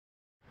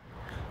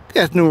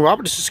Good afternoon,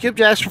 Robert. This is Skip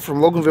Jackson from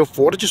Loganville,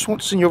 Florida. Just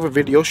want to send you over a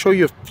video, show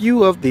you a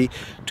few of the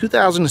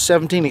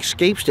 2017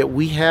 Escapes that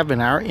we have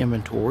in our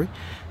inventory.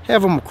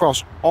 Have them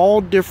across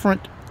all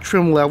different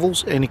trim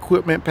levels and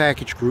equipment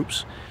package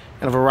groups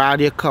and a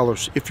variety of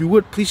colors. If you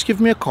would, please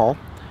give me a call.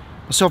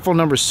 My cell phone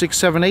number is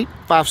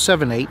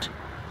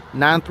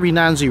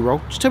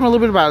 678-578-9390. Just tell me a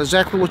little bit about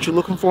exactly what you're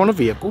looking for in a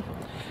vehicle.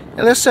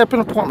 And let's set up an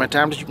appointment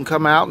time that you can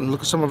come out and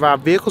look at some of our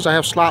vehicles. I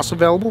have slots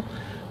available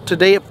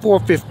today at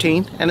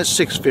 4:15 and at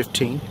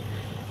 6:15.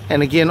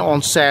 And again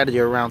on Saturday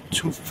around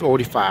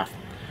 2:45.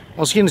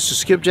 Once again, this is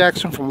Skip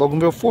Jackson from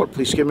Loganville, Florida.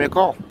 Please give me a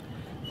call.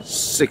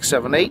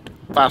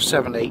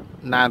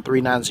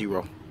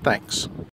 678-578-9390. Thanks.